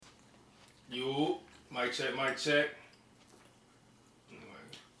You, mic check, mic check.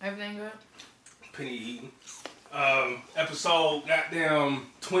 Everything good? Penny eating. Episode goddamn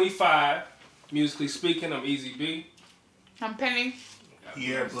 25. Musically speaking, I'm Easy B. I'm Penny.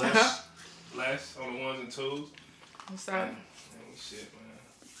 Yeah, bless. Bless on the ones and twos. What's up? Ain't shit,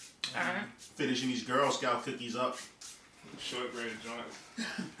 man. Alright. Finishing these Girl Scout cookies up. Shortbread joints.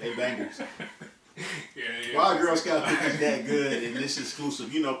 They bangers. Yeah. Why are Girl Scout cookies that good and this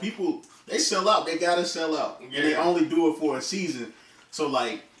exclusive? You know, people, they sell out. They gotta sell out. Yeah. And they only do it for a season. So,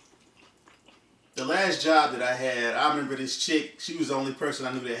 like, the last job that I had, I remember this chick, she was the only person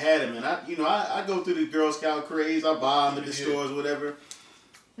I knew that had them. And I go through the Girl Scout craze. I buy them at the stores, whatever.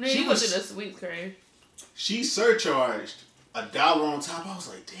 No, you go to the sweet craze. She surcharged $1 on top. I was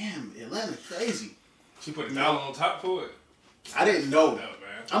like, damn, Atlanta crazy. She put $1 on top for it. I didn't know. Man.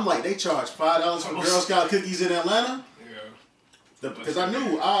 I'm like, they charge $5 for Girl Scout cookies in Atlanta? Yeah. Because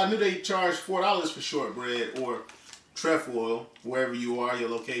I knew they charged $4 for shortbread or trefoil, wherever you are, your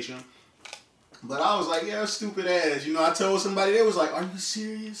location. But I was like, yeah, stupid ass. You know, I told somebody, they was like, are you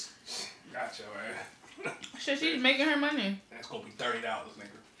serious? Gotcha, man. Shit, she's making her money. That's gonna be $30, nigga.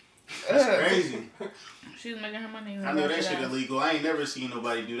 That's crazy. She's making her money. I know that shit illegal. I ain't never seen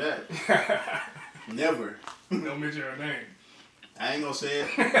nobody do that. Never. Don't mention her name. I ain't gonna say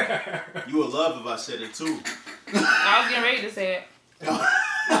it. You would love if I said it too. I was getting ready to say it.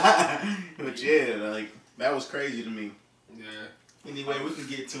 But yeah, like, that was crazy to me. Yeah. Anyway, we can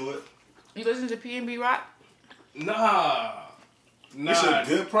get to it. You listen to P&B Rock? Nah. It's a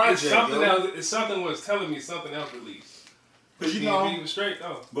good project, It's something yo. else. It's something was telling me something else released. Cause you P&B know, was straight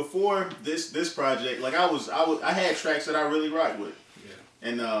though. before this project, like I had tracks that I really rock with. Yeah.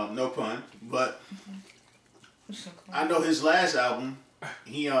 And no pun, but I know his last album,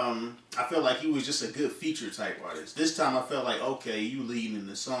 he I felt like he was just a good feature type artist. This time I felt like, okay, you leading in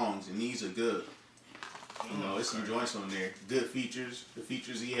the songs and these are good. You know, there's some joints on there. Good features. The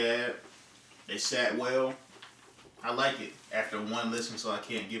features he had, they sat well. I like it after one listen, so I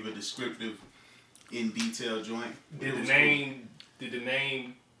can't give a descriptive, in detail joint. Did the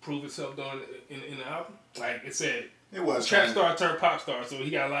name prove itself during in the album? Like it said, It was trap star turned pop star, so he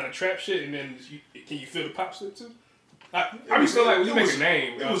got a lot of trap shit, and then can you feel the pop shit too? I just feel like when you make a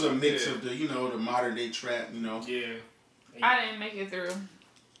name, it was a mix of the the modern day trap, Yeah. I didn't make it through.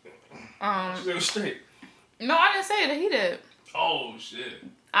 It was straight. No, I didn't say that. He did. Oh shit.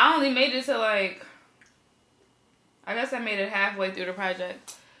 I only made it to like, I guess I made it halfway through the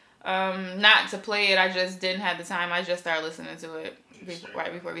project. Not to play it, I just didn't have the time. I just started listening to it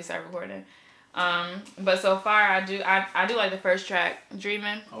right before we started recording. But so far I do like the first track,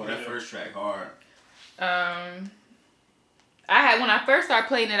 Dreamin'. Oh, that first track hard. When I first started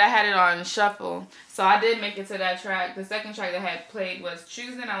playing it, I had it on shuffle, so I did make it to that track. The second track that I had played was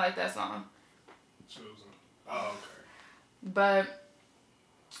Choosing. I like that song. Choosing. Oh, okay. But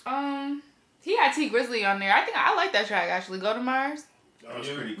he had T Grizzly on there. I think I like that track actually. Go to Mars. That was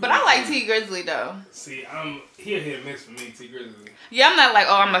pretty cool. But I like T Grizzly though. See, he a hit or miss for me, T Grizzly. Yeah, I'm not like,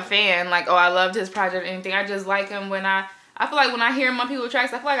 oh, I'm a fan. Like, oh, I loved his project or anything. I just like him when I feel like when I hear him on people's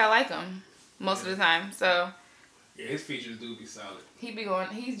tracks, I feel like I like him most of the time. So. Yeah, his features do be solid.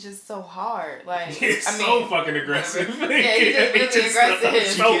 He's just so hard. Like, He's so fucking aggressive. Yeah, he's just really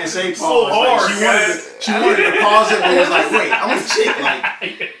aggressive. She can't say pause. So hard. Like, she wanted to pause it, but was like, wait, I'm a chick.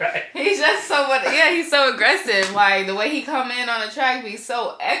 Like, he's just he's so aggressive. Like, the way he come in on the track be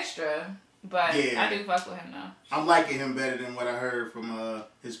so extra. But yeah. I do fuck with him though. I'm liking him better than what I heard from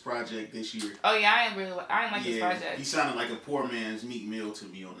his project this year. Oh yeah, I didn't like his project. He sounded like a poor man's Meek Mill to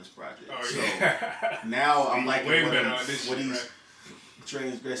me on this project. Oh, yeah. So now I'm liking what he's right?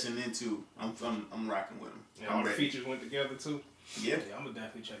 transgressing into. I'm rocking with him. Yeah, all the features went together too. Yeah. I'm gonna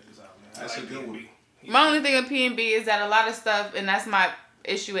definitely check this out, man. That's a good one. My only thing with P&B is that a lot of stuff, and that's my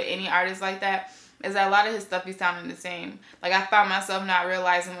issue with any artist like that, is that a lot of his stuff be sounding the same. Like, I found myself not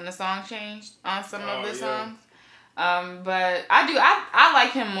realizing when the song changed on some of his songs. But I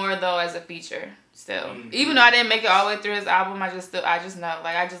like him more though as a feature still. Mm-hmm. Even though I didn't make it all the way through his album, I just know,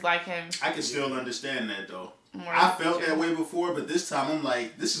 like, I just like him. I can still understand that though. I felt that way before, but this time I'm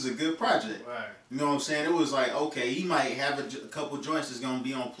like, this is a good project. Right. You know what I'm saying? It was like, okay, he might have a couple joints that's gonna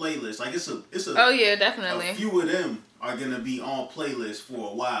be on playlist. Like it's a. Oh yeah, definitely. A few of them are gonna be on playlist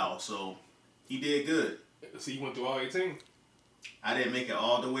for a while, so he did good. So you went through all 18? I didn't make it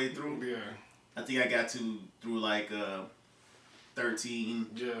all the way through. Yeah. I think I got through like 13.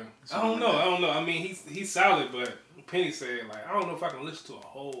 Yeah. I don't know. I mean, he's solid, but Penny said, like, I don't know if I can listen to a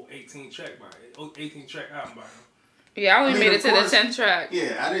whole 18 track album by him. Yeah, I only made it to course, the 10th track.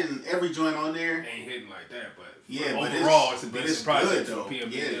 Yeah, I didn't. Every joint on there ain't hitting like that, but yeah, but overall, it's the but best it's project good for though.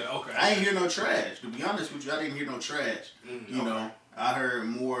 PMB. Yeah. Okay. I ain't hear no trash. To be honest with you, I didn't hear no trash. You know, I heard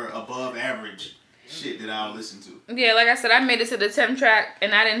more above average shit that I'll listen to. Yeah, like I said, I made it to the 10th track,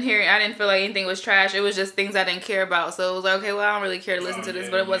 and I didn't feel like anything was trash. It was just things I didn't care about. So it was like, okay, well, I don't really care to listen to this,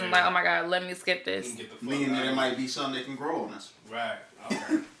 but it wasn't like, oh my god, let me skip this. Meaning that it might be something that can grow on us. Right.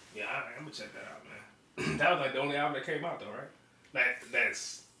 Okay. Yeah, I'm gonna check that out, man. That was like the only album that came out though, right?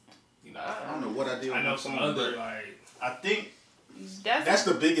 That's you know. I don't know what I did. I know some other like. I think that's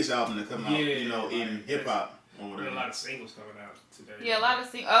the biggest album to come out. You know, in hip hop or whatever. There's a lot of singles coming out today. Yeah, a lot of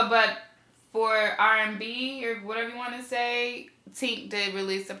singles. Oh, but for R&B or whatever you want to say, Tink did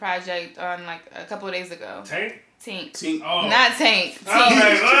release a project on like a couple of days ago. Tank. Tink. Oh. Not Tank.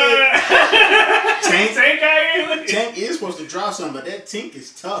 Tink. Tank is supposed to drop something, but that Tink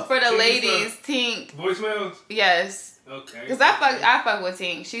is tough. For the ladies, Tink. Voicemails? Yes. Okay. Because I fuck with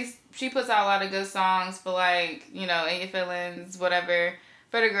Tink. She puts out a lot of good songs for like, you know, In Your Feelings, whatever,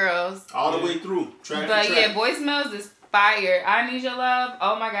 for the girls. All the way through. Track but for track. yeah, Voicemails is fire. I Need Your Love,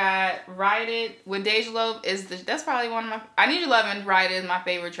 oh my god. Ride It with Deja Love that's probably one of my, I Need Your Love and Ride It is my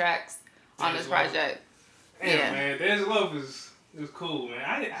favorite tracks on this project. Damn, man, Deja Love is cool, man.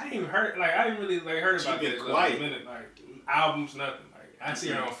 I didn't even heard I didn't really heard about Deja Love in a minute, like albums, nothing. Like I see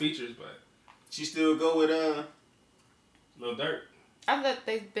her on features, but she still go with Lil Durk. I thought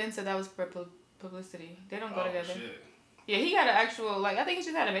they've said that was for publicity. They don't go together. Shit. Yeah, he got an actual I think he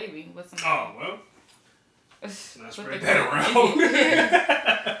just had a baby with somebody. Oh well. Let's spread that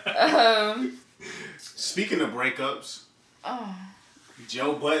around. Speaking of breakups,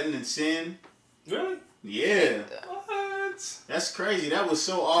 Joe Budden and Sin. Really? Yeah. What? That's crazy. That was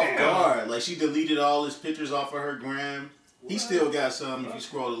so off guard. Like, she deleted all his pictures off of her gram. What? He still got some if you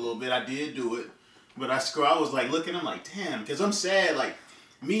scroll a little bit. I did do it. But I was like looking, I'm like, damn. Because I'm sad. Like,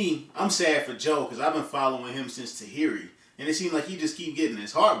 I'm sad for Joe because I've been following him since Tahiri. And it seemed like he just keep getting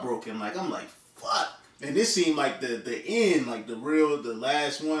his heart broken. Like, I'm like, fuck. And this seemed like the end, like the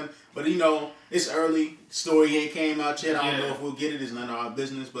last one. But, you know, it's early. Story ain't came out yet. I don't know if we'll get it. It's none of our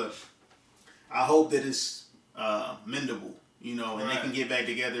business. But I hope that it's mendable, you know, and they can get back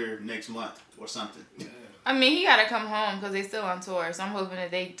together next month or something. Yeah. I mean, he got to come home because they still on tour. So I'm hoping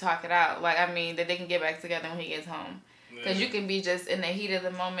that they talk it out. Like, I mean, that they can get back together when he gets home. Because you can be just in the heat of the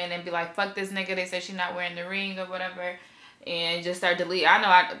moment and be like, fuck this nigga. They said she's not wearing the ring or whatever. And just start deleting. I know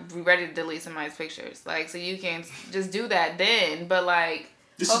I'd be ready to delete somebody's pictures. Like, so you can just do that then. But, like,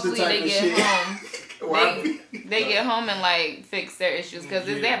 hopefully they get home. They get home and, like, fix their issues. Because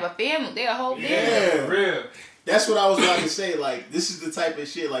they have a family. They a whole family. Yeah, real. That's what I was about to say. Like, this is the type of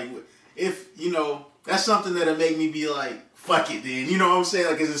shit, like, if, you know, that's something that'll make me be like, fuck it then. You know what I'm saying?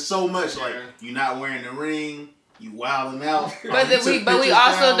 Like, because it's so much. Like, you're not wearing the ring. You wilding out. But we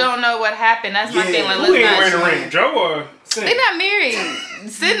also don't know what happened. That's my thing. Like, who ain't wearing the ring? Joe or Sin? They not married.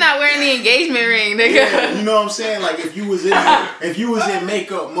 Sin not wearing the engagement ring, nigga. Yeah, you know what I'm saying? Like, if you was in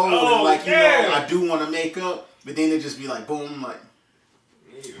makeup mode and like, you know, I do want to make up, but then it just be like, boom, like.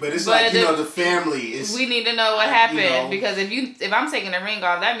 But it's like, you know, the family is. We need to know what happened because if I'm taking the ring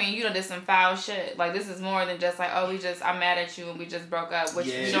off, that means you done did some foul shit. Like, this is more than just like, oh, I'm mad at you and we just broke up. Which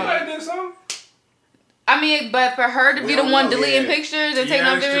you know, did something. I mean, but for her to be the one deleting pictures and taking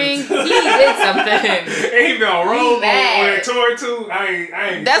off the ring, he did something. Ain't been on road on tour too. I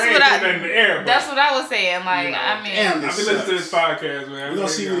ain't. That's what That's what I was saying. Like, you know, I mean, I've been listening to this podcast, man. We're gonna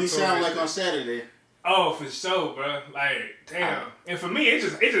see what he sound like on Saturday. Oh, for sure, bro. Like, damn. And for me, it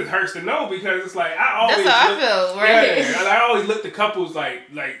just hurts to know because it's like I always. That's how I feel, right? Yeah, I always look to couples like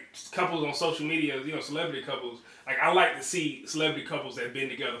couples on social media, you know, celebrity couples. Like, I like to see celebrity couples that have been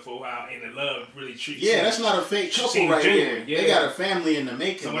together for a while and the love really treats. Yeah, that's not a fake couple right there. Yeah. They got a family in the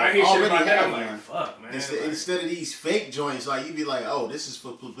making. So when I hear shit like that, I'm like, fuck, man. Instead of these fake joints, like, you be like, oh, this is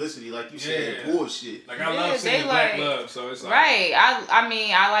for publicity. Like you said, bullshit. Like, I love seeing black love, so it's like. Right. I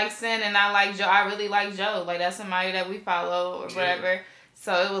mean, I like Sin and I like Joe. I really like Joe. Like, that's somebody that we follow or whatever.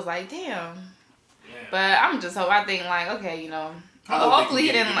 So it was like, damn. Yeah. But I think, like, okay, you know. Hopefully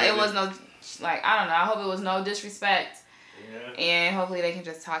he didn't, it was no. Like, I don't know. I hope it was no disrespect. Yeah. And hopefully they can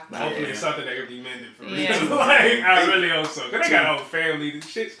just talk about hopefully it's something that can be mended for me. Yeah. Like, I really hope so. Because they got a whole family.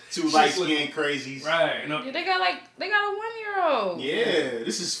 Two light-skinned crazies. Right. No. Yeah, they got a 1-year-old. Yeah,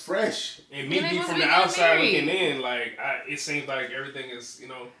 this is fresh. And me from the outside looking in, like, it seems like everything is, you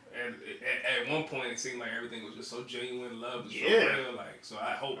know, at one point it seemed like everything was just so genuine, love was so real. Like, so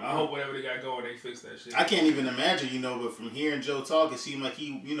I hope whatever they got going, they fix that shit. I can't even imagine, you know, but from hearing Joe talk, it seemed like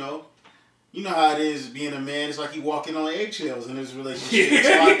he, you know, you know how it is being a man. It's like he walking on eggshells in his relationship.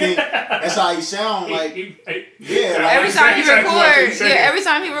 So I think that's how he sound like. Yeah. Like, every time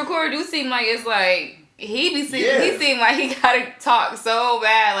he record, do seem like it's like he seem like he gotta talk so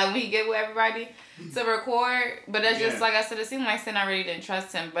bad. Like when he get with everybody to record, but that's just like I said. It seemed like Sin already didn't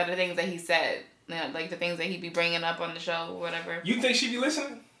trust him, but the things that he said, like the things that he be bringing up on the show, or whatever. You think she be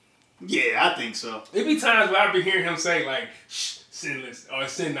listening? Yeah, I think so. It be times where I be hearing him say like, "Shh, Sin listen," or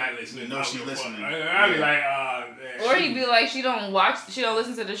 "Sin not listening." No, she listening. I be like, man. Or he be like, she don't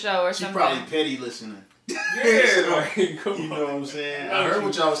listen to the show or something. She probably petty listening. Yeah, like, you know what I'm saying? I heard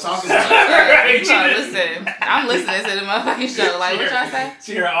what y'all was talking about. Listen, I'm listening to the motherfucking show. Like, what y'all say?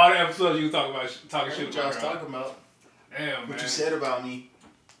 She heard all the episodes you talking shit. What y'all was talking about? Damn, what you said about me.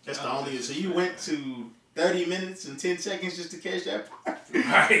 That's the only. So you went to 30 minutes and 10 seconds just to catch that part.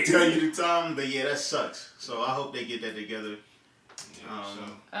 Right. Tell you the time, but yeah, that sucks. So I hope they get that together.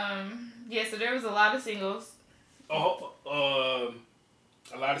 So there was a lot of singles. A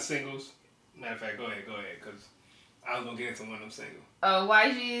lot of singles. Matter of fact, go ahead, because I was gonna get into one of them singles.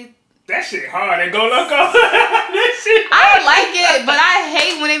 YG. That shit hard. That Go Loco. That shit. I like it, but I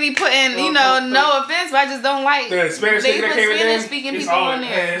hate when they be putting, no offense, but I just don't like the Spanish they that put came in Spanish speaking people on there.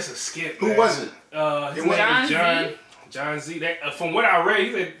 Man, it's a skip. Who was it? John Z. That, from what I read,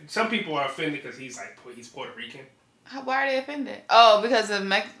 he said some people are offended because he's Puerto Rican. Why are they offended? Oh, because of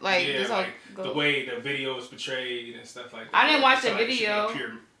this whole the way the video is portrayed and stuff like that. I didn't watch the video.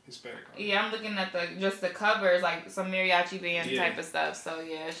 Pure Hispanic. Yeah, I'm looking at the covers, like some mariachi band type of stuff. So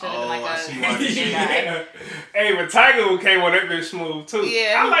yeah, it should have been like a. Hey, but Tiger came on that bitch smooth too.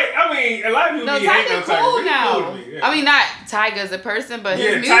 Yeah. I mean, a lot of people be hating on Tiger. Cool now. Cool to me, yeah. I mean, not Tiger as a person, but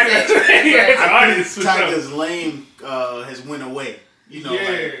his music. Tiger's lame has went away.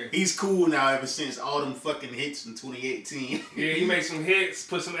 Like, he's cool now ever since all them fucking hits in 2018. Yeah, he made some hits,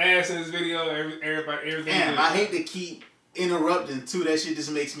 put some ass in his video, everything. Damn, I hate to keep interrupting too. That shit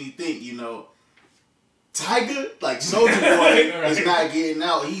just makes me think, Tiger, like Soulja Boy, is not getting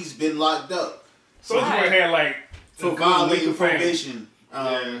out. He's been locked up. Soulja Boy had for violating probation.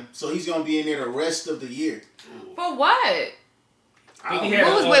 So he's gonna be in there the rest of the year. For what?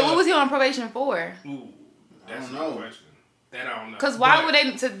 What was he on probation for? Ooh, that's I don't know. Question. That I don't know. Because why would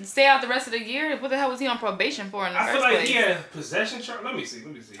they to stay out the rest of the year? What the hell was he on probation for in the first place? I feel like he had possession charge. Let me see.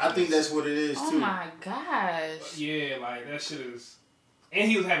 I think that's what it is too. Oh my gosh. Yeah, like that shit is.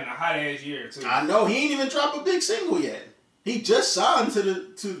 And he was having a hot ass year too. I know he ain't even dropped a big single yet. He just signed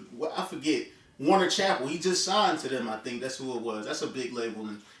to I forget, Warner Chappell. He just signed to them. I think that's who it was. That's a big label,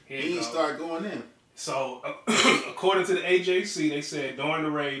 and he ain't start going in. So, according to the AJC, they said during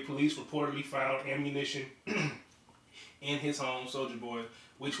the raid, police reportedly found ammunition in his home, Soulja Boy,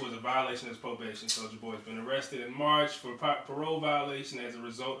 which was a violation of his probation. Soulja Boy has been arrested in March for parole violation as a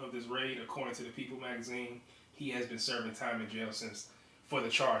result of this raid. According to the People magazine, he has been serving time in jail for the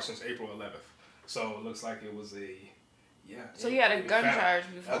charge since April 11th. So it looks like it was So he had a gun charge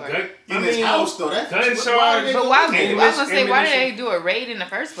before. A gun in his house though. That gun charge. But why? I was gonna say, why did they do a raid in the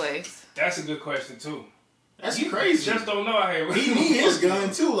first place? That's a good question too. That's crazy. Just don't know how he need his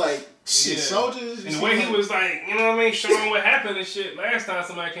gun too. Like shit, soldiers. And the way he was like, you know what I mean, showing what happened and shit. Last time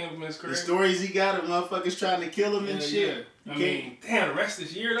somebody came from his career. The stories he got of motherfuckers trying to kill him and shit. Yeah. I mean, damn, the rest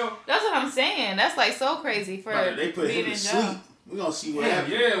this year though. That's what I'm saying. That's like so crazy for they put him to sleep. We gonna see what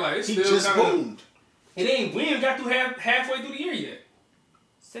happens. Yeah, like it's he still just boomed. We ain't got through halfway through the year yet.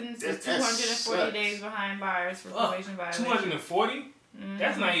 Sentence is 240 days behind bars for probation violation. 240? Mm-hmm.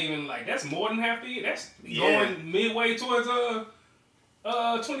 That's not even that's more than half the year. That's going midway towards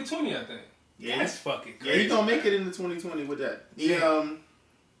 2020, I think. Yeah, that's fucking crazy. Yeah, he gonna make it into 2020 with that.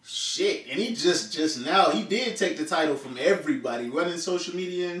 Shit, and he just now he did take the title from everybody running social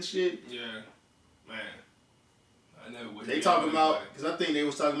media and shit. Yeah, man. I never would. They talking about because I think they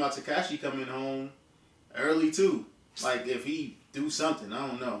was talking about Tekashi coming home early too. Like if he do something, I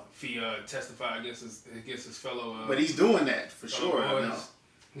don't know. If he testify against his fellow. But he's doing that for sure. I know.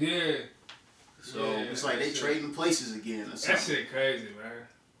 Yeah. So it's like they trading places again or something. That shit crazy, man.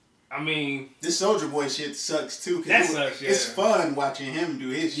 I mean, this Soulja Boy shit sucks too. That sucks. Yeah. It's fun watching him do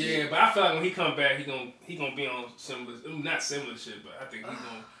his shit. Yeah, but I feel like when he come back, he gonna be on not similar shit, but I think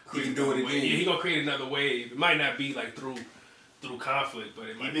he can do it again. Yeah, he gonna create another wave. It might not be through conflict, but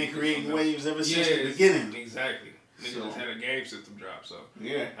it might. He been creating waves ever since the beginning. Exactly. Nigga just had a game system drop, so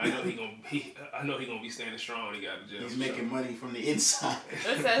yeah. I know he gonna be standing strong when he got to jail. He's making money from the inside.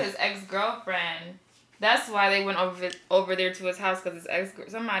 It said his ex-girlfriend. That's why they went over there to his house because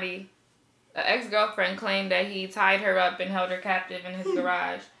an ex-girlfriend claimed that he tied her up and held her captive in his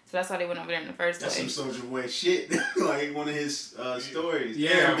garage. So that's why they went over there in the first place. That's some Soulja Boy shit. Like one of his stories.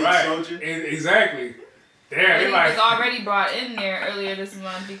 Yeah, right. Soulja. Exactly. Damn, he was already brought in there earlier this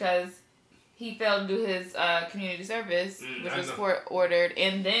month because he failed to do his community service, which was court ordered,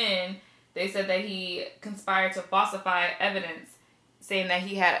 and then they said that he conspired to falsify evidence, saying that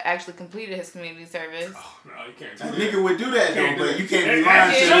he had actually completed his community service. Oh, no, you can't do that. A nigga would do that, though, but you can't be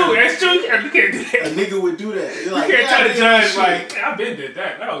lying to him. That's true. You can't do that. A nigga would do that. You're like, you can't try to judge, like, I've been did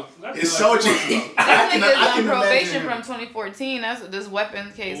that. It's Soulja. This nigga's on probation from 2014. That's what this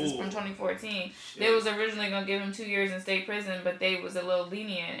weapons case is from 2014. Shit. They was originally going to give him 2 years in state prison, but they was a little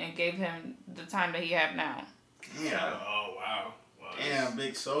lenient and gave him the time that he have now. Yeah. Oh, wow. Damn,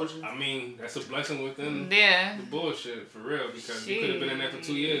 big Soulja. I mean, that's a blessing within the bullshit, for real, because you could have been in there for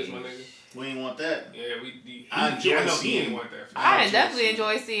 2 years, my nigga. We ain't want that. Yeah, I didn't want that. I definitely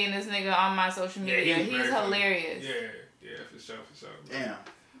enjoy seeing this nigga on my social media. Yeah, he's hilarious. Yeah, for sure. Damn.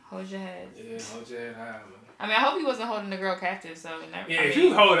 Hold your head. Yeah, hold your head high, man. I mean, I hope he wasn't holding the girl captive, so... if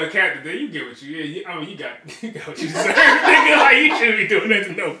you hold her captive, then you get what you... Yeah, you got what you deserve. Nigga, like, you shouldn't be doing that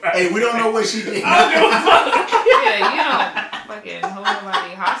to nobody. Hey, we don't know what she did. I don't give a fuck. Yeah, you don't fucking hold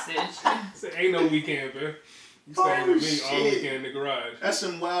nobody hostage. Say, ain't no weekend, man. You staying with me all weekend in the garage. That's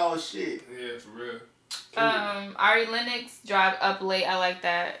some wild shit. Yeah, for real. Ari Lennox, Drive Up Late. I like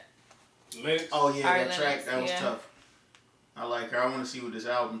that. Lennox? Oh, yeah, Ari that track, that was tough. I like her. I want to see what this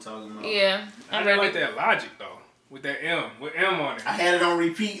album talking about. Yeah. I like that Logic, though. With that M. With M on it. I had it on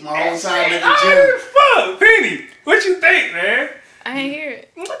repeat my whole time at the gym. Fuck, Penny. What you think, man? I didn't hear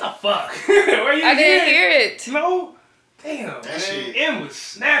it. What the fuck? I didn't hear it. No? Damn, that man. Shit. M was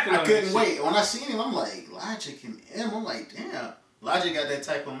snapping. I couldn't wait. When I seen him, I'm like, Logic and M. I'm like, damn. Logic got that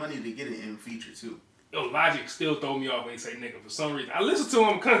type of money to get an M feature, too. Yo, Logic still throw me off when he say nigga for some reason. I listen to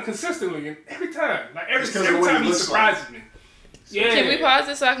him consistently and every time. Like, every time he surprises me. Yeah. Can we pause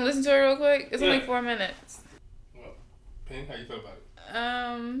this so I can listen to it real quick? It's only 4 minutes. Well, Penny, how you feel about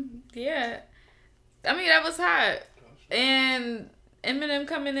it? Yeah. I mean, that was hot. And Eminem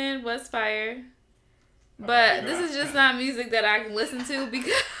coming in was fire. But this is just not music that I can listen to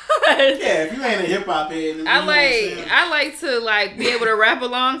because yeah, if you ain't a hip hop head, I like to like be able to rap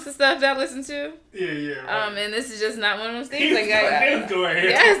along to stuff that I listen to. Yeah. Right. And this is just not one of those things. Like, go ahead.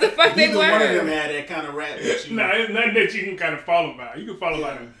 Yes, the fuck they were. Neither one of them had that kind of rap that you. Nah, it's nothing that you can kind of follow by. You can follow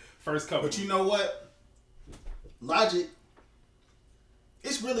by the first couple. But you know what? Logic.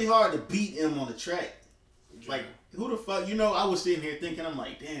 It's really hard to beat him on the track. Like, who the fuck? You know, I was sitting here thinking, I'm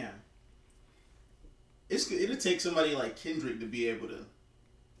like, damn. It'll take somebody like Kendrick to be able to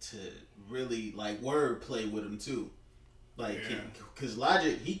really like word play with him too, like because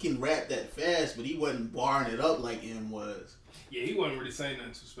Logic he can rap that fast, but he wasn't barring it up like M was. Yeah, he wasn't really saying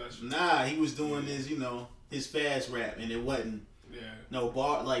nothing too special. Nah, he was doing his his fast rap, and it wasn't no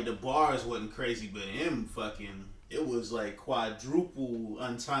bar like the bars wasn't crazy, but M fucking it was like quadruple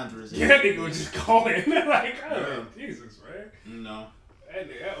entendres. Yeah, that nigga was just going like, oh Jesus, right? You know.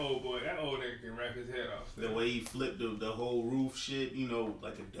 That old nigga can rap his head off. The way he flipped the whole roof shit,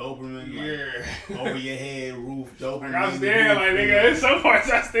 like a Doberman. Yeah. Like, over your head, roof, Doberman. Like, I'm still, like, nigga, in some parts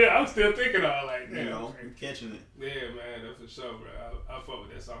I'm still thinking all, like, I'm catching it. Yeah, man, that's for sure, bro. I fuck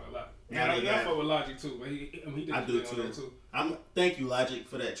with that song a lot. Yeah, I fuck with Logic, too, man. He did I do, too. Thank you, Logic,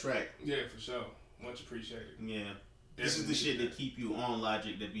 for that track. Yeah, for sure. Much appreciated. Yeah. Definitely this is the shit that keep you on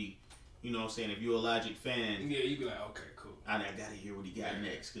Logic that be, you know what I'm saying, if you're a Logic fan. Yeah, you be like, okay, cool. I gotta hear what he got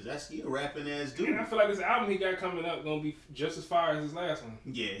next, because that's he a rapping ass dude. And I feel like this album he got coming up gonna be just as fire as his last one.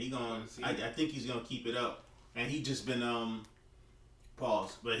 Yeah, he gonna. I think he's gonna keep it up, and he just been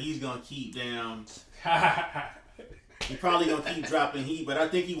pause, but he's gonna keep down. He probably gonna keep dropping heat, but I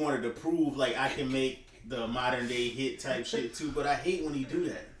think he wanted to prove like I can make the modern day hit type shit too. But I hate when he do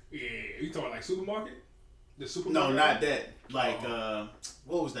that. Yeah, you talking like Supermarket? The Supermarket? No, not that. Like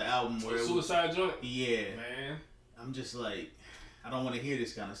what was the album where Suicide Joint? Yeah, man. I'm just like, I don't want to hear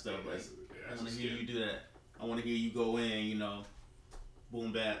this kind of stuff. Like, I want to hear you do that. I want to hear you go in,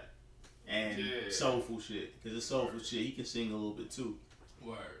 boom bap and soulful shit. Because it's soulful shit. He can sing a little bit too.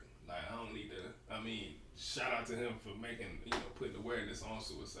 Word. Like, I don't need to. I mean, shout out to him for making, putting awareness on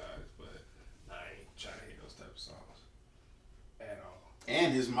suicide. But I ain't trying to hear those type of songs at all.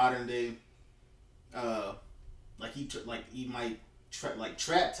 And his modern day, he might.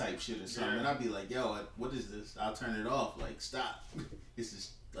 Trap type shit or something, and I'd be like, "Yo, what is this?" I'll turn it off. Like, stop. This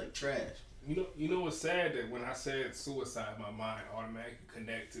is like trash. You know what's sad that when I said suicide, my mind automatically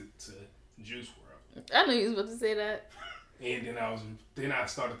connected to Juice WRLD. I knew you was about to say that. And then I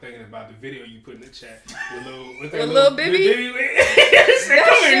started thinking about the video you put in the chat with little Bibby. He said,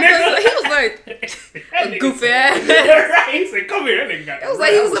 "Come here, nigga." He was like, goofy ass. Right? He said, "Come here." That nigga got. It was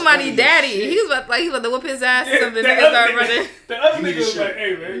like he was somebody's daddy. He was about to whip his ass or something. Nigga started running. The other nigga was like,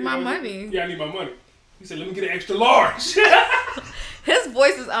 "Hey man, my money." Yeah, I need my money. He said, "Let me get an extra large." His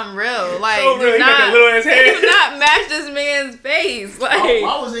voice is unreal. Like, so real. He got that little ass head. Do not match this man's face. Like,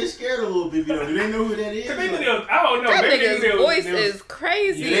 why was they scared a little bit? Do they know who that is? I don't know. That nigga's voice is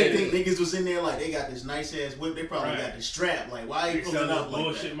crazy. Yeah, they think niggas was in there like they got this nice ass whip. They probably got the strap. Like, why are you pulling up like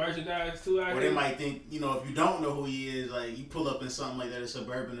bullshit that? Merchandise too. Or they might think, if you don't know who he is, like you pull up in something like that, a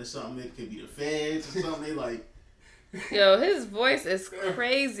Suburban or something. It could be the feds or something. They like. Yo, his voice is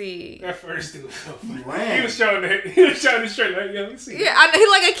crazy. That first dude was so funny. He was showing the shirt like, yo, let me see. Yeah, he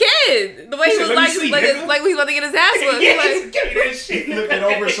like a kid. The way he was like he's about to get his ass whipped. Yeah, like, give me that shit. He flipped it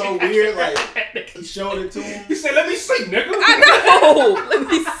over so weird, like he showed it to him. He said, "Let me see, nigga." I know. Let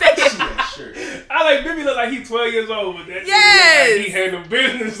me see See that shirt. I like Bibby look like he's 12 years old, but that yes. Like he handled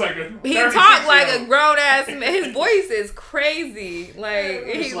business like a. He talked like a grown ass man. His voice is crazy. Like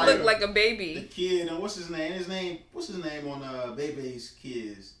he looked like a baby. The kid, and what's his name? What's his name on Bebe's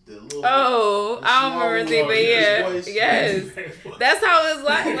Kids? The little. I don't remember anything, but yeah, yes, that's how it's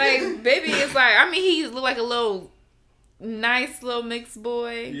like. Like Baby is like. I mean, he looked like a little nice little mixed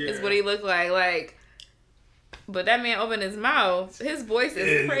boy. Yeah. Is what he looked like. Like. But that man opened his mouth. His voice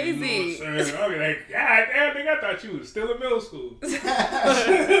is crazy. I be like, God damn, nigga, I thought you was still in middle school.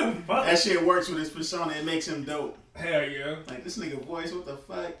 That shit works with his persona. It makes him dope. Hell yeah. Like, this nigga voice, what the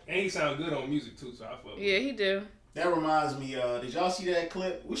fuck? And he sound good on music, too, so I fuck with him. Yeah, he do. That reminds me, did y'all see that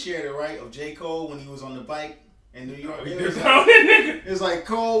clip? We shared it, right? Of J. Cole when he was on the bike in New York. It was like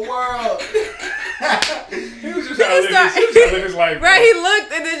Cold World. He was just trying to live his life. Right, he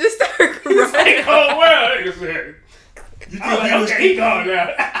looked and then just started crying. He was like, Cold World. Nigga said. You think he gone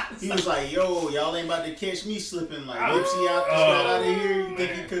now. He was like, yo, y'all ain't about to catch me slipping like Nipsey out of here. You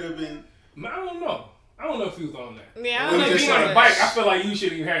think he could have been? I don't know. I don't know if he was on that. Yeah, I don't know. Being on a bike, I feel like you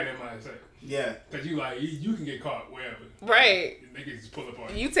shouldn't even have that mindset. Yeah. Because you can get caught wherever. Right. Niggas just pull up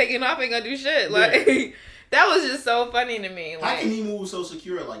on you. You taking off ain't gonna do shit. Like, that was just so funny to me. Like, how can he move so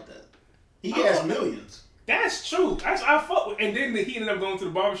secure like that? He has millions. That's true. I fuck with. And then he ended up going to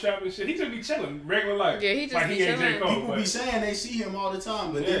the barbershop and shit. He just be chilling, regular life. Yeah, he just be chilling. People be saying they see him all the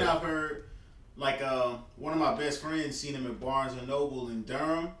time, but then I've heard, like, one of my best friends seen him at Barnes & Noble in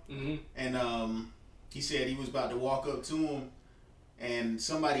Durham, and he said he was about to walk up to him, and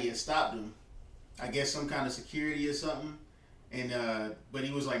somebody had stopped him. I guess some kind of security or something. And but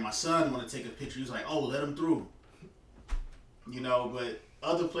he was like, my son want to take a picture. He was like, oh, let him through. But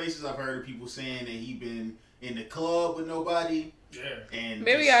other places I've heard of people saying that he been in the club with nobody. Yeah. And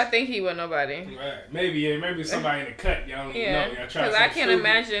maybe y'all think he with nobody. Right. Maybe somebody in the cut. Y'all don't know. Because I can't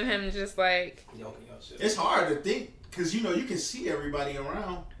imagine him just like. It's hard to think because you can see everybody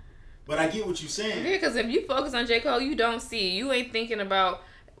around. But I get what you're saying. Yeah, because if you focus on J. Cole, you don't see. You ain't thinking about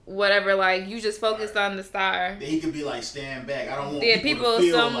whatever. Like, you just focused on the star. He could be like, stand back. I don't want people to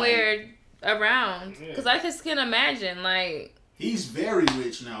feel somewhere around. Because I just can't imagine. Like, he's very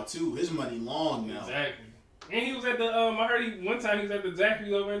rich now too. His money long now. Exactly. And he was at the I heard one time he was at the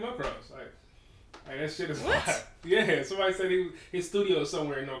Zaxby's over in Norcross. Like that shit is wild. Yeah, somebody said his studio is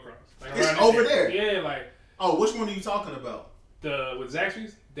somewhere in Norcross. Like it's over there. Yeah, like. Oh, which one are you talking about? With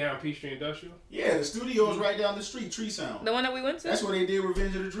Zaxby's down Peachtree Industrial. Yeah, the studio is right down the street. Tree Sound. The one that we went to. That's where they did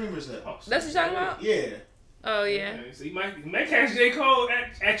Revenge of the Dreamers at. Oh, that's what you're talking about. Yeah. Oh yeah. So you might catch J. Cole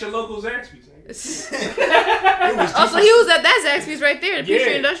at your local Zaxby's. Also, he was at that Zaxby's right there, the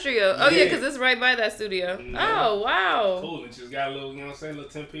Peachtree Industrial. Oh yeah, because it's right by that studio. Oh wow. Cool, and just got a little, little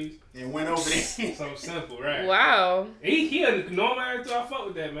 10-piece. And went over there. Something simple, right? Wow. He a normal ass too. I fuck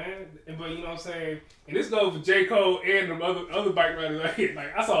with that, man. But you know what I'm saying? And this goes for J. Cole and them other bike riders out here.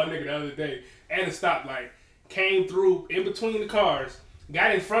 Like I saw a nigga the other day at a stoplight, came through in between the cars.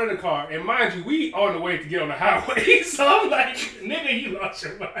 Got in front of the car, and mind you, we on the way to get on the highway. So I'm like, nigga, you lost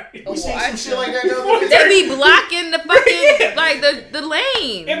your mind. We seen some shit like that the other day. They be blocking the fucking, like, the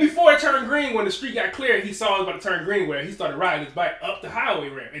lane. And before it turned green, when the street got clear, he saw it was about to turn green where he started riding his bike up the highway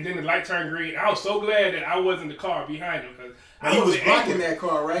ramp. And then the light turned green. I was so glad that I wasn't the car behind him. Cause he was blocking that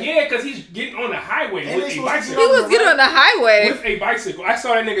car, right? Yeah, because he's getting on the highway with a bicycle. He was getting on the highway. With a bicycle. I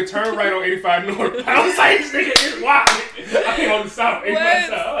saw that nigga turn right on 85 North. I was like, this nigga is wild. I mean, on the south, 85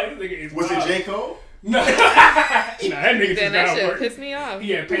 south. I was like, this nigga is wild. Was it J. Cole? No. That nigga just got shit work. Pissed me off. He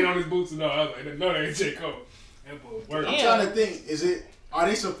had paint on his boots and all. I was like, no, that ain't J. Cole. That boy work. I'm trying to think, is it Are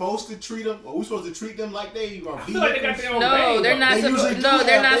they supposed to treat them? Are we supposed to treat them like they are? I feel like they got their own No, lane. they're not.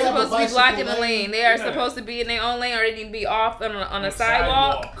 They're not supposed to be blocking the lane. They are Yeah. supposed to be in their own lane, or they need to be off on the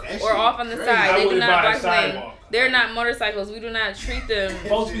sidewalk or off on the crazy. side. They do not block the the lane. sidewalk. They're not motorcycles. We do not treat them.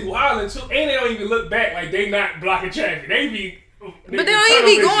 Supposed to be wilding too, and they don't even look back like they not blocking traffic. They be. But they don't even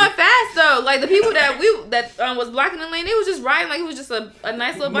be going fast though. Like the people that was blocking the lane, they was just riding like it was just a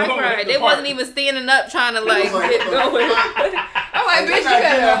nice little bike ride. They wasn't even standing up trying to like get going. I'm like, bitch, you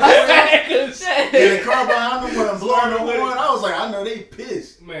got in the car behind them when I'm blowing the horn. I was like, I know they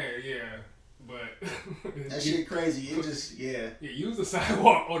pissed. Man, yeah, but that shit crazy. It just Yeah, use the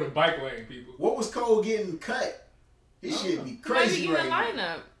sidewalk or the bike lane, people. What was Cole getting cut? His shit be crazy right now.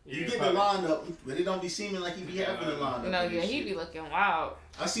 lineup. You get the lineup, but it don't be seeming like he be having the lineup. No, yeah, he be looking wild.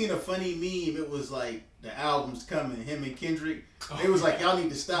 I seen a funny meme. It was like the album's coming. Him and Kendrick. It was like y'all need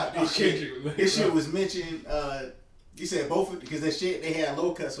to stop this shit. This shit was mentioned. He said both because that shit they had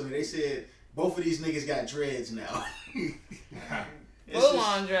low cuts on it. They said both of these niggas got dreads now. Full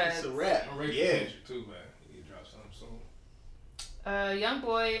on dreads. It's a rap. I'm ready for Kendrick too, man. He drop something soon. Young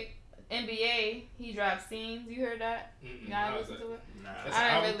boy. NBA, he dropped Scenes. You heard that? Y'all listen to it? Nah.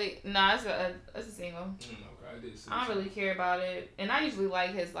 I didn't really. Nah, it's a single. Okay, I did see I don't really care about it, and I usually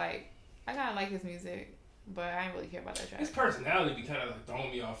like his I kind of like his music, but I didn't really care about that track. His personality be kind of like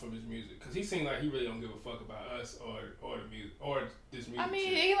throwing me off from his music because he seemed like he really don't give a fuck about us or the music or this music. I mean,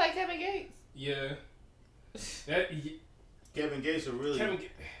 shit. he like Kevin Gates. Yeah. Kevin Gates are really.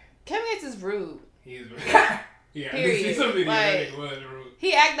 Kevin Gates is rude. He is rude. Yeah, period. Some video like, that nigga was rude.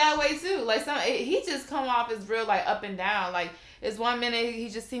 He act that way too. Like he just come off as real like up and down. Like it's 1 minute he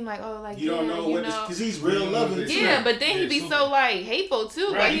just seemed like you don't know what because he's real loving. Yeah, but then he be so like hateful too.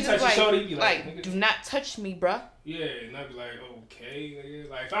 Right, like he just like shoulder, he be like do not touch me, bruh. Yeah, and I'd be like, okay.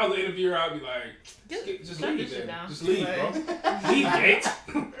 Like if I was an interviewer, I'd be like, just leave it down. Just leave, bro. Leave, Gates.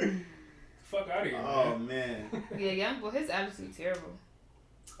 Fuck out of here. Oh man. Yeah, young boy, his attitude terrible.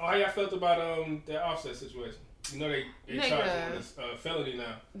 Oh, how y'all felt about that Offset situation? You know they charged him with felony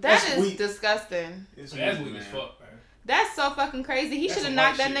now. That's is disgusting. That's weak as fuck, man. That's so fucking crazy. He should have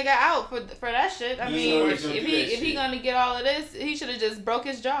knocked that nigga out for that shit. I mean, if he gonna get all of this, he should have just broke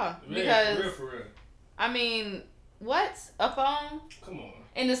his jaw. Because for real. I mean, what? A phone? Come on.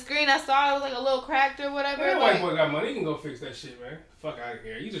 And the screen I saw it was like a little cracked or whatever. That white boy got money. He can go fix that shit, man. Fuck out of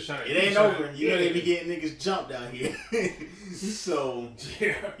here. You just trying to. It ain't over. You know they be getting niggas jumped out here. So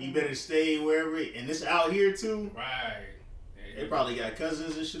you better stay wherever. And it's out here too. Right. They probably got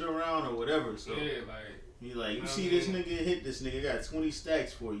cousins and shit around or whatever. So you see this nigga hit this nigga got 20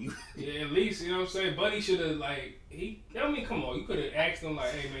 stacks for you. Yeah, at least you know what I'm saying. Buddy should have come on. You could have asked him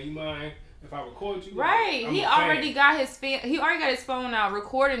like, hey man, you mind if I record you? Right. He already got his phone out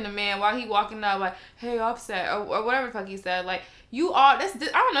recording the man while he walking up like, hey Offset or whatever the fuck he said. Like I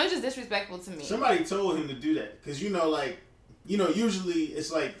don't know. It's just disrespectful to me. Somebody told him to do that because usually it's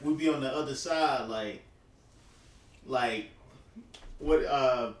like we'd be on the other side like what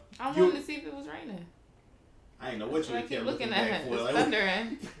I wanted to see if it was raining. I didn't know what you kept looking at for. It's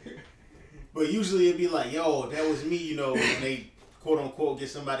thundering. But usually it'd be like, yo, that was me, when they quote unquote get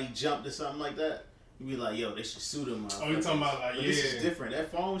somebody jumped or something like that. You'd be like, yo, they should sue them. Oh, you talking about like, This is different.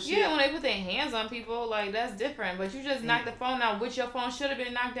 That phone shit. Yeah, when they put their hands on people, like that's different. But you just knocked the phone out, which your phone should have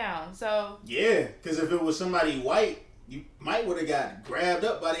been knocked down. So yeah, because if it was somebody white, you might would have got grabbed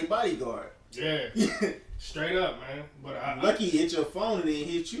up by their bodyguard. Yeah. Straight up, man. But lucky it hit your phone and then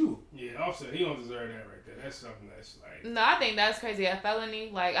hit you. Yeah, Offset, he don't deserve that right there. That's something that's like. No, I think that's crazy. A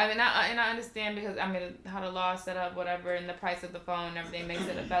felony, like I mean, I understand because I mean how the law is set up, whatever, and the price of the phone and everything makes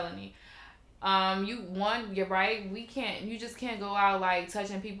it a felony. You're right. You just can't go out like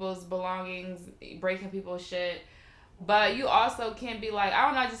touching people's belongings, breaking people's shit. But you also can't be like, I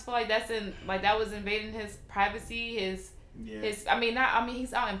don't know. I just feel like that was invading his privacy. He's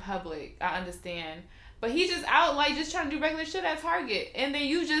out in public. I understand. But he's just out, like, just trying to do regular shit at Target. And then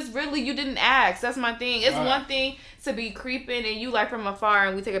you didn't ask. That's my thing. It's one thing to be creeping and you, like, from afar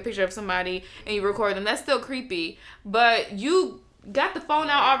and we take a picture of somebody and you record them. That's still creepy. But you got the phone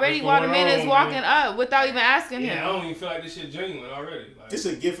out already while the man is walking up without even asking him. I don't even feel like this shit genuine already. Like, it's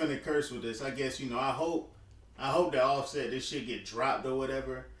a gift and a curse with this. I guess, I hope that Offset, this shit get dropped or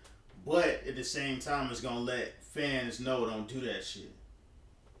whatever. But at the same time, it's going to let fans know don't do that shit.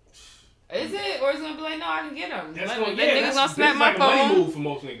 Is it? Or is it going to be like, no, I can get them. Niggas going to smack my phone. That's a money move for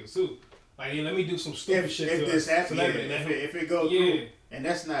most niggas, too. Like, let me do some stupid shit. If this happens, if it goes through, and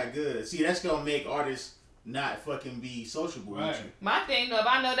that's not good. See, that's going to make artists not fucking be sociable with you. My thing though, if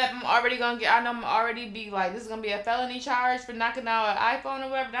I know that I'm already be like, this is gonna be a felony charge for knocking out an iPhone or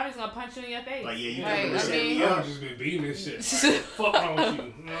whatever, I'm just gonna punch you in your face. Like, yeah, you I've just been beating this shit. Like, fuck wrong with you?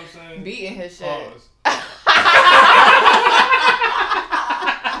 You know what I'm saying? Beating his shit. Pause.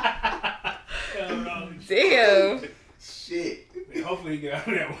 Damn. Shit. Man, hopefully he get out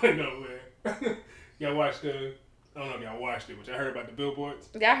of that window, man. Y'all watched I don't know if y'all watched it, but y'all heard about the billboards?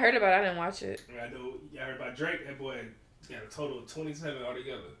 Yeah, I heard about it. I didn't watch it. I know y'all heard about Drake. That boy got a total of 27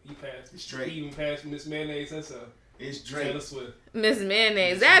 altogether. He passed. It's Drake. He even passed Miss Mayonnaise and It's Drake. Taylor Swift. Miss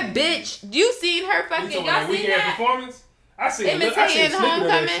Mayonnaise. That bitch. You seen her fucking? Y'all seen that performance? I seen a snippet of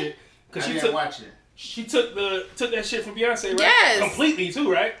that shit. Cause she took watch it. She took that shit from Beyonce, right? Yes. Completely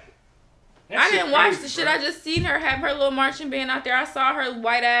too, right? I didn't watch the shit. I just seen her have her little marching band out there. I saw her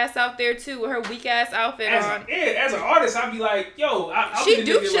white ass out there too with her weak ass outfit on. As an artist, I'd be like, yo, she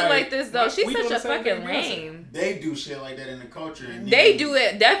do shit like this though. She's such a fucking lame. They do shit like that in the culture. And they do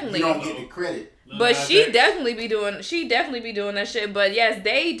it definitely. You don't get the credit. But she definitely be doing that shit. But yes,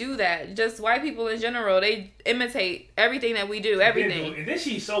 they do that. Just white people in general, they imitate everything that we do, everything. And then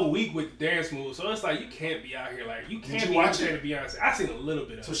she's so weak with dance moves, so it's like you can't be out here like you can't be out there to Beyonce. I seen a little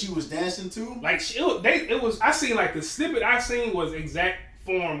bit of it. So she was dancing too. Like it was. I seen like the snippet I seen was exact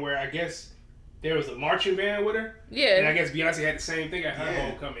form where I guess there was a marching band with her. Yeah. And I guess Beyonce had the same thing at her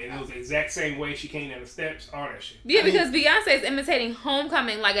homecoming. And it was the exact same way she came down the steps, all that shit. Yeah, because Beyonce is imitating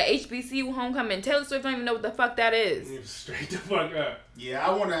homecoming like a HBCU homecoming. Taylor Swift don't even know what the fuck that is. Straight the fuck up. Yeah,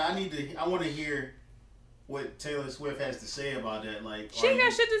 I wanna hear what Taylor Swift has to say about that. Like, she ain't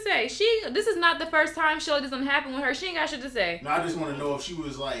got shit to say. This is not the first time shit like this done happened with her. She ain't got shit to say. No, I just want to know if she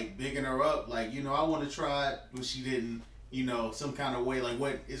was like bigging her up. Like, you know, I want to try it, but she didn't. You know, some kind of way. Like,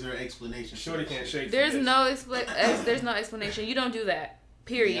 what is her explanation? Shorty can't shake. There's no explanation. You don't do that.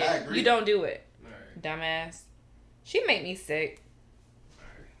 Period. Yeah, I agree. You don't do it. Right. Dumbass. She make me sick.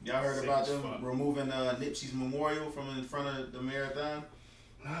 Right. Y'all heard about them removing Nipsey's memorial from in front of the marathon?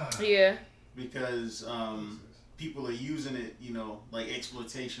 Yeah. Because people are using it, you know, like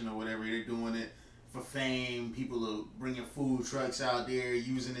exploitation or whatever. They're doing it for fame. People are bringing food trucks out there,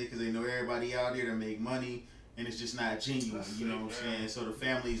 using it because they know everybody out there to make money. And it's just not genuine, you know what I'm saying? So the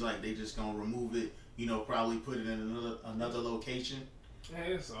family's like, they just gonna remove it, you know, probably put it in another location.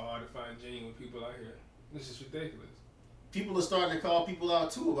 Man, it's so hard to find genuine people out here. This is ridiculous. People are starting to call people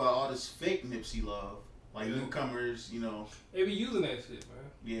out too about all this fake Nipsey love. Like newcomers, you know. They be using that shit, man.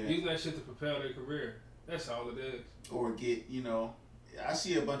 Yeah. Using that shit to propel their career. That's all it is. Or get, you know, I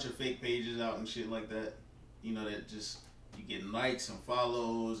see a bunch of fake pages out and shit like that. You know, that just... You get likes and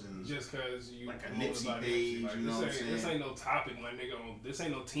follows and just cause you like a Nipsey page, like, you know what I'm saying? This ain't no topic, my nigga. This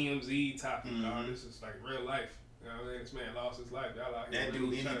ain't no TMZ topic, dog. This is like real life. You know what I mean? This man lost his life. Y'all out here. That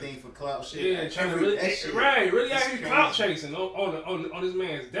really do anything for clout shit. Yeah, trying to really, really out here clout chasing on this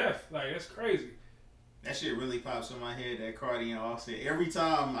man's death. Like that's crazy. That shit really pops in my head. That Cardi and Offset. Every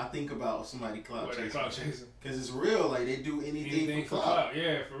time I think about somebody clout chasing, because it's real. Like they do anything for clout.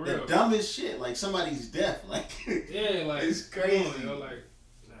 Yeah, for real. The dumbest shit. Like somebody's death. Like yeah, like it's crazy. You know, like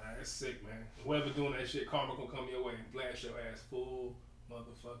nah, that's sick, man. Whoever doing that shit, karma gonna come your way and blast your ass full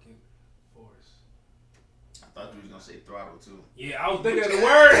motherfucking force. I thought you was gonna say throttle too. Yeah, I was thinking of the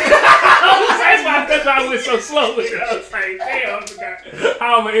word. That's why I went so slow with it. I was like, damn, I forgot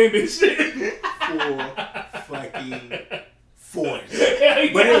how I'm gonna end this shit. Full fucking force.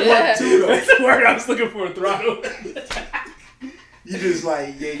 But it worked too though. That's the word I was looking for, throttle. You just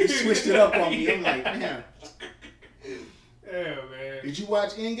like, you switched it up on me. I'm like, damn. Yeah, man. Did you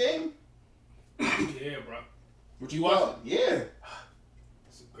watch Endgame? Yeah, bro. What you watched? Yeah.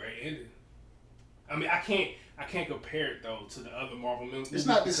 It's a great ending. I mean, I can't compare it though to the other Marvel movies. It's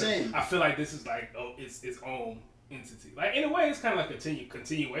not the same. I feel like this is like its own entity. Like in a way, it's kind of like a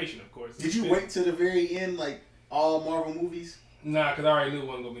continuation, of course. Did you wait to the very end, like all Marvel movies? Nah, because I already knew it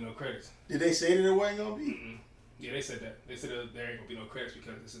wasn't gonna be no credits. Did they say that there wasn't gonna be? Mm-mm. Yeah, they said that. They said that there ain't gonna be no credits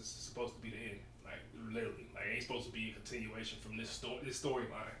because this is supposed to be the end. Like literally, like it ain't supposed to be a continuation from this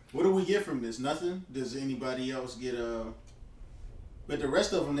storyline. What do we get from this? Nothing. Does anybody else get But the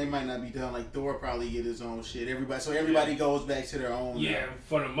rest of them, they might not be done. Like Thor probably get his own shit. Everybody goes back to their own. Yeah,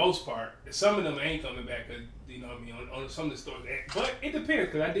 for the most part. Some of them ain't coming back because, you know what I mean, on some of the stories. But it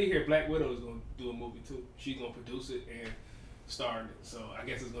depends because I did hear Black Widow is going to do a movie too. She's going to produce it and star in it. So I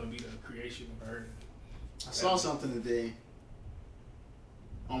guess it's going to be the creation of her. I saw something today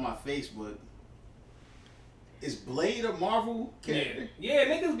on my Facebook. Is Blade a Marvel character? Yeah,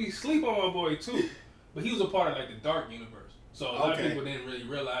 niggas be sleep on my boy too. But he was a part of like the Dark Universe. So a lot of people didn't really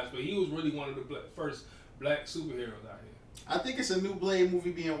realize, but he was really one of the first black superheroes out here. I think it's a new Blade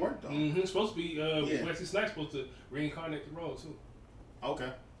movie being worked on. It's supposed to be Wesley Snipes supposed to reincarnate the role too. Okay.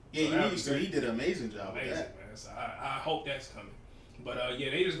 Yeah, so he did an amazing job with that. Man. So I hope that's coming. But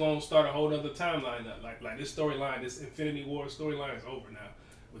they just gonna start a whole other timeline. Like this storyline, this Infinity War storyline is over now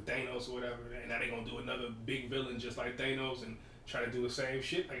with Thanos or whatever, and now they gonna do another big villain just like Thanos and try to do the same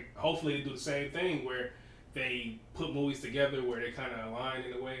shit. Like hopefully they do the same thing where they put movies together where they kind of align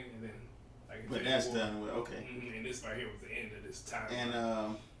in a way, and then like. But that's done with okay. And this right here was the end of this time.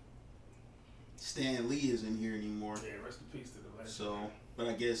 And Stan Lee isn't here anymore. Yeah, rest in peace to the legend. So, but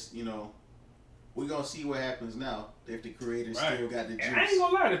I guess we're gonna see what happens now if the creators still got the juice. And I ain't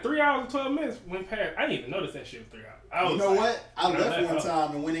gonna lie, the 3 hours and 12 minutes went past. I didn't even notice that shit was 3 hours. You know what? I left one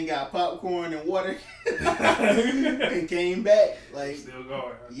time and went and got popcorn and water and came back. Like still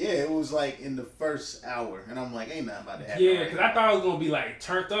going. Yeah, it was like in the first hour, and I'm like, ain't nothing about to happen. Yeah, because I thought it was gonna be like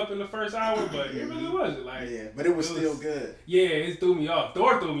turned up in the first hour, but it really wasn't. Like but it was still good. Yeah, it threw me off.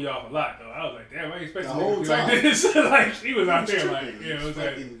 Thor threw me off a lot though. I was like, damn, I ain't expecting it to be like this. Like she was out there, like it was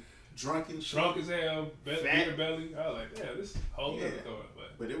fucking drunk as hell, fat belly. I was like, yeah, this whole other Thor.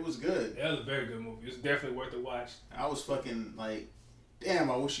 But it was good. Yeah, it was a very good movie. It's definitely worth a watch. I was fucking like, damn,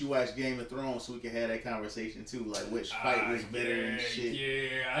 I wish you watched Game of Thrones so we could have that conversation too. Like, which fight was better and shit.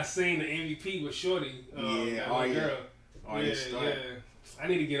 Yeah, I seen the MVP with Shorty. Arya. Girl. Arya Stark. Yeah. I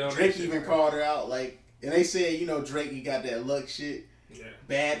need to get on Drake that even called her out. Like, and they said, Drake, he got that luck shit. Yeah.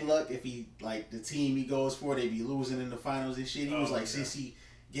 Bad luck if he, like, the team he goes for, they be losing in the finals and shit. He was like, since he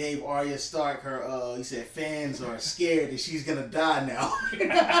gave Arya Stark her, he said fans are scared that she's gonna die now.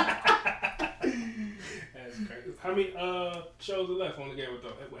 That's crazy. How many shows are left on the Game of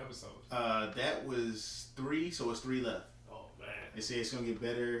Thrones episodes? That was 3, so it's 3 left. Oh man. They say it's gonna get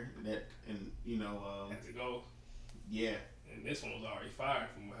better as it goes. Yeah. And this one was already fired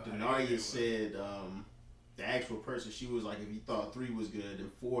from Denaria said the actual person, she was like, if you thought 3 was good,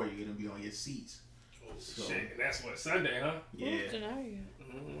 then 4 you're gonna be on your seats. Oh so, shit, and that's what, Sunday, huh? Yeah.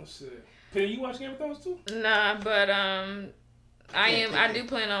 Shit. Penny, you watch Game of Thrones too? Nah, but I do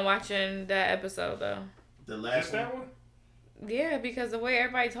plan on watching that episode though. The last one? Yeah, because the way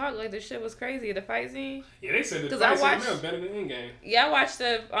everybody talked, like the shit was crazy. The fight scene. Yeah, they said the fight scene was better than Endgame. Yeah, I watched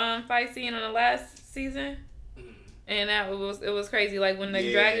the fight scene on the last season, and it was crazy. Like when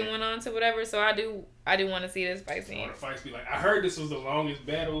the dragon went on to whatever. So I do want to see this fight scene. The fights be like, I heard this was the longest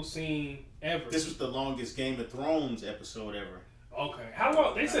battle scene ever. This was the longest Game of Thrones episode ever. Okay. How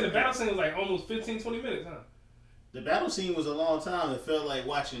long? They said the battle scene was like almost 15, 20 minutes, huh? The battle scene was a long time. It felt like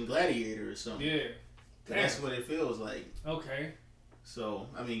watching Gladiator or something. Yeah. That's what it feels like. Okay. So,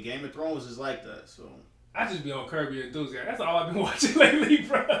 I mean, Game of Thrones is like that, so. I just be on Curb Your Enthusiasm. That's all I've been watching lately,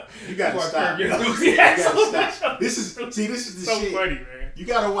 bro. You gotta stop. Curb Your Enthusiasm. You gotta stop. This is the so shit. Funny, man. You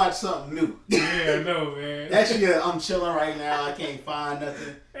gotta watch something new. Yeah, I know, man. That shit, I'm chilling right now. I can't find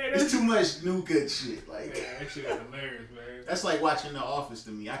nothing. Hey, There's too much new good shit. Like, that shit is hilarious, man. That's like watching The Office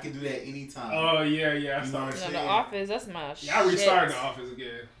to me. I can do that anytime. Oh, yeah. I started. The Office, that's my shit. I restarted The Office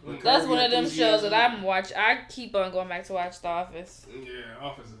again. That's one of them shows that I'm watching. I keep on going back to watch The Office. Yeah,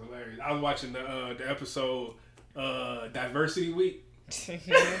 Office is hilarious. I was watching the episode Diversity Week.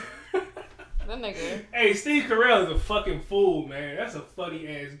 That nigga. Hey, Steve Carell is a fucking fool, man. That's a funny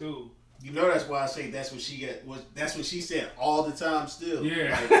ass dude. You know that's why I say that's what she that's what she said all the time still.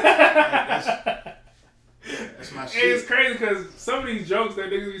 Yeah. That's my and shit. It's crazy because some of these jokes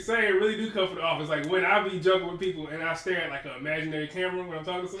that niggas be saying really do come from The Office. Like when I be joking with people and I stare at like an imaginary camera when I'm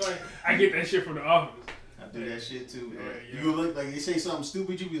talking to somebody, I get that shit from The Office. I do that shit too. Yeah. You look like they say something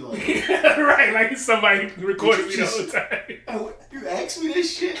stupid, you be like, right? Like somebody recording me the whole time. You ask me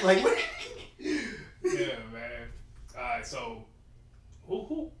this shit, like what? Yeah, man. Alright, so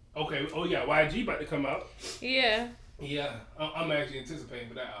who? Okay. Oh yeah, YG about to come out. Yeah. Yeah, I'm actually anticipating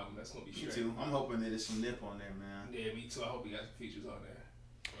for that album. That's gonna be straight. Me too. I'm hoping that there's some Nip on there, man. Yeah, me too. I hope he got some features on there.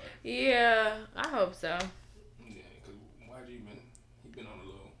 But, yeah, I hope so. Yeah, because YG he been on a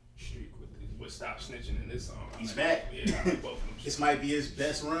little streak with Stop Snitching in this song. He's back. Yeah, I like both of them. This might be his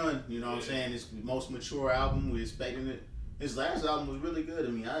best run. You know what I'm saying? It's the most mature album. We're expecting it. His last album was really good. I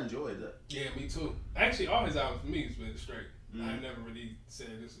mean, I enjoyed that. Yeah, me too. Actually, all his albums for me has been straight. I've never really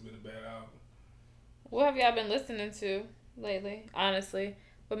said this has been a bad album. What have y'all been listening to lately? Honestly,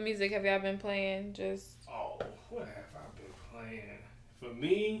 what music have y'all been playing? What have I been playing? For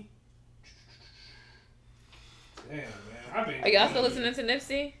me, damn man, I've been. Are y'all still listening to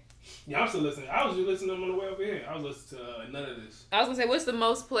Nipsey? Yeah, I'm still listening. I was just listening to him on the way over here. I was listening to None of This. I was gonna say, what's the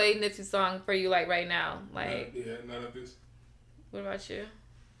most played Nipsey song for you, like right now? Like, None of This. What about you?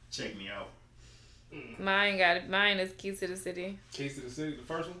 Check Me Out. Mine is Keys to the City. Keys to the City, the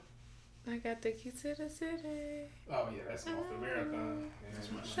first one. I got the key to the city. Oh yeah, that's off the Marathon. Yeah,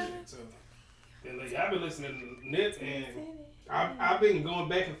 that's my shit too. Then like, I've been listening to Nip, and I've been going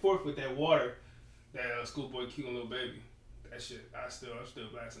back and forth with that Water, that Schoolboy Q and Lil Baby. That shit, I'm still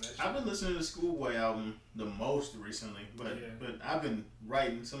blasting that shit. I've been listening to the Schoolboy album the most recently, but I've been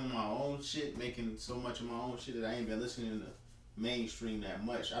writing some of my own shit, making so much of my own shit that I ain't been listening to mainstream that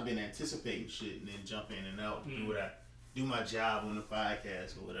much. I've been anticipating shit and then jump in and out, do my job on the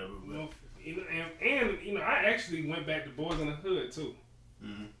podcast or whatever. But. And I actually went back to Boys in the Hood too.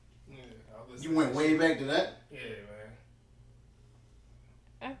 Mm-hmm. Yeah, you went way back to that? Yeah,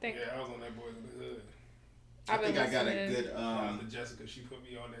 man. I was on that Boys in the Hood. I think I got a good. To Jessica, she put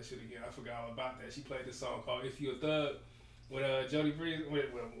me on that shit again. I forgot all about that. She played this song called "If You a Thug" with Jody Breeze.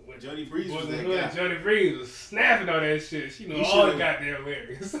 With Jody Breeze was that guy. Jody Breeze was snapping on that shit. She knew all the goddamn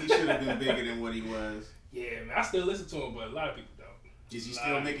lyrics. He should have been bigger than what he was. Yeah, man. I still listen to him, but a lot of people don't. Is he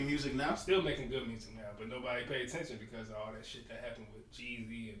still making music now? Still making good music now, but nobody paid attention because of all that shit that happened with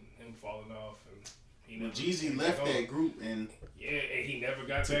Jeezy and him falling off. And Jeezy left that group and he never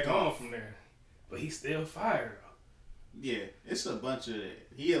got back on from there. But he's still fired though. Yeah, it's a bunch of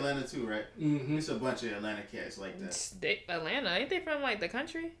he Atlanta too, right? Mm-hmm. It's a bunch of Atlanta cats like that. Atlanta, ain't they from like the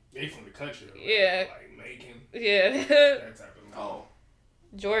country? They from the country. Yeah. Like Macon. Yeah. That type of. Oh.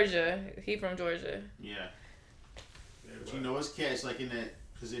 Georgia. He from Georgia. Yeah. But you know, it's cats like in that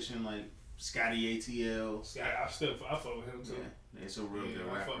position like Scotty ATL. I fuck with him too. Yeah, it's a real good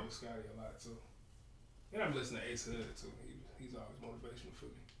rapper. I fuck with Scotty a lot too. And I'm listening to Ace Hood too. He's always motivational for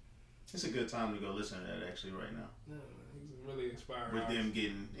me. It's a good time to go listen to that actually right now. Yeah, he's really inspiring. With them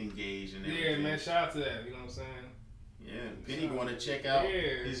getting engaged and everything. Yeah, man, shout out to that. You know what I'm saying? Yeah, Penny going to check out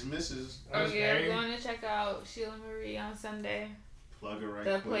his missus. Oh yeah, we're going to check out Sheila Marie on Sunday. Plug her right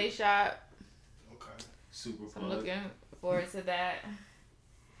The quick. Play Shop. Okay. Super So plug. I'm looking forward to that.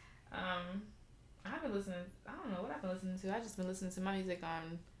 I've been listening. I don't know what I've been listening to. I just been listening to my music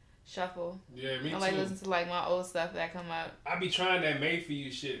on shuffle. Yeah, me too. I like listen to like my old stuff that come up. I be trying that Made For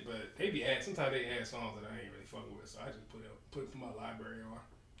You shit, but sometimes they add songs that I ain't really fucking with, so I just put my library on.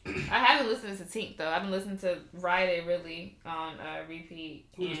 I haven't listened to Tink though. I've been listening to Ride It really on repeat.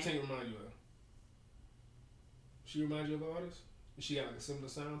 Who does Tink remind you of? She remind you of the artist? Does she got like a similar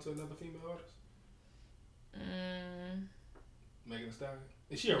sound to another female artist? Megan Thee Stallion.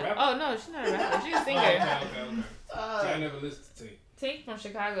 Is she a rapper? Oh no, she's not a rapper. She's a singer. Okay. I never listened to Tink. Tink from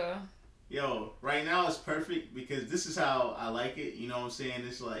Chicago. Yo, right now it's perfect because this is how I like it. You know what I'm saying?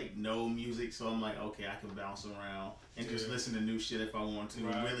 It's like no music, so I'm like, okay, I can bounce around and just listen to new shit if I want to.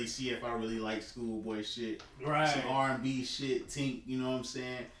 Right. Really see if I really like Schoolboy shit. Right. Some R&B shit, Tink, you know what I'm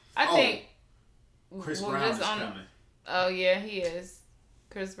saying? I think Chris Brown is coming. Oh yeah, he is.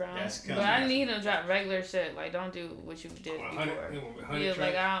 Chris Brown. That's but I need him to drop regular shit. Like, don't do what you did before. Yeah,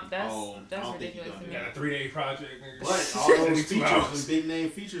 like that's ridiculous to me. Got a 3-day project. But all those features, big name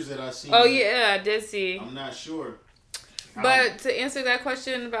features that I seen. Oh yeah, I did see. I'm not sure. But to answer that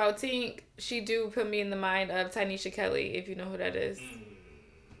question about Tink, she do put me in the mind of Tanisha Kelly, if you know who that is.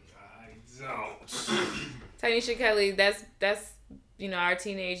 I don't. Tanisha Kelly, that's our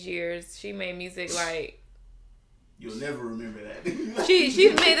teenage years. She made music like. You'll never remember that. she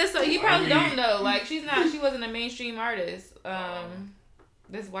made this. You probably don't know. Like she wasn't a mainstream artist.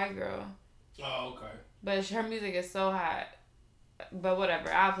 This white girl. Oh, okay. But her music is so hot. But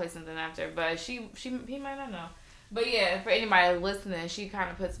whatever, I'll play something after. But he might not know. But yeah, for anybody listening, she kind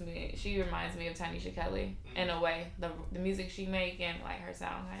of she reminds me of Tanisha Kelly in a way. The music she make and like her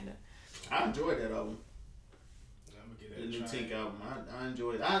sound kind of. I enjoyed that album. The new Tink album. I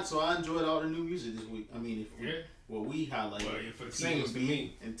enjoyed it. So I enjoyed all the new music this week. I mean, we highlighted. Well, for the singles to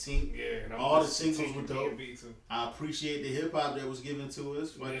me. And Tink. Yeah. And all the singles were dope. Too. I appreciate the hip hop that was given to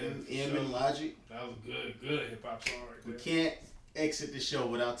us. Fucking M and Logic. That was good hip hop song right there. We can't exit the show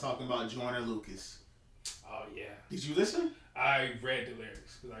without talking about Joyner Lucas. Oh, yeah. Did you listen? I read the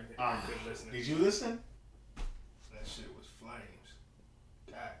lyrics because I couldn't listen. Did you listen? That shit was flames.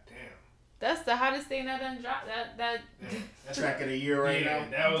 God damn. That's the hottest thing that done dropped. That track of the year right now.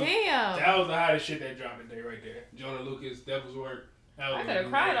 That was the hottest shit that dropped today right there. Joyner Lucas, Devil's Work. I could have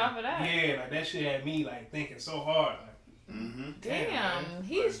cried off of that. Yeah, like that shit had me like thinking so hard. Like, damn,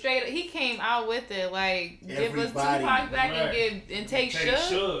 he came out with it like everybody. Give us Tupac back and take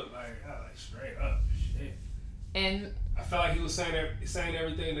Suge. Like straight up shit. And I felt like he was saying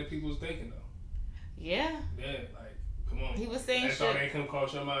everything that people was thinking though. Yeah. Yeah, like come on. He was saying that shit. That ain't come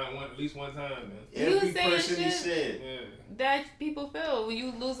across your mind at least one time, man. Every person he said. Yeah. That people feel when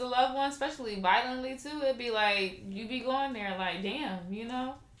you lose a loved one, especially violently too. It'd be like you be going there like damn, you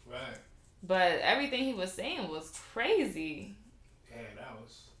know. Right. But everything he was saying was crazy. Yeah, that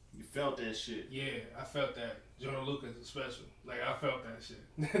was. You felt that shit. Yeah, I felt that. Joyner Lucas is special. Like, I felt that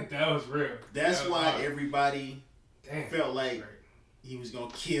shit. That was real. That's why hard. everybody felt like great. he was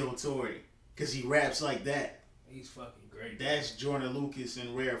gonna kill Tory. Because he raps like that. He's fucking great. That's Joyner Lucas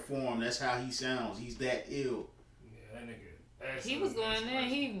in rare form. That's how he sounds. He's that ill. Yeah, that nigga. He was going in.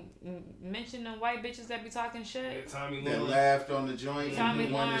 He mentioned the white bitches that be talking shit. Yeah, Tommy that Lauren laughed on the joint. Tommy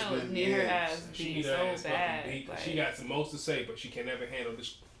Lauren need her ass she beat need her so ass bad. fucking beat. Like, She got the most to say, but she can never handle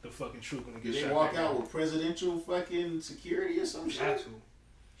the fucking truth when it Did gets they shot walk back out with presidential fucking security or some shit?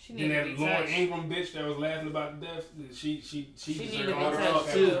 she Then need to that be Lauren touched. Ingram bitch that was laughing about the death, she need deserved to all be the touched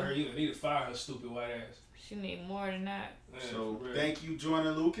fuck too. out of her. You need to fire her stupid white ass. She need more than that. Man, So for real. thank you,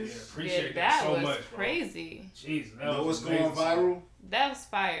 Joyner Yeah, Lucas. appreciate that that so was much, bro. crazy. Jesus, that You know was what's going amazing. viral? That was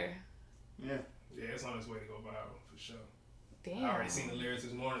fire. Yeah. Yeah, it's on its way to go viral for sure. Damn. I already seen the lyrics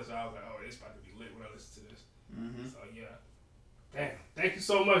this morning, so I was like, oh, it's about to be lit when I listen to this. Mm-hmm. So yeah. Damn. Thank you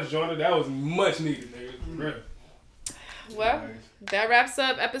so much, Joyner. That was much needed, nigga. For real. Well, that wraps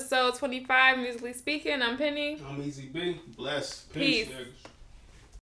up episode 25, Musically Speaking. I'm Penny. I'm Easy B. Bless. Peace. Niggas.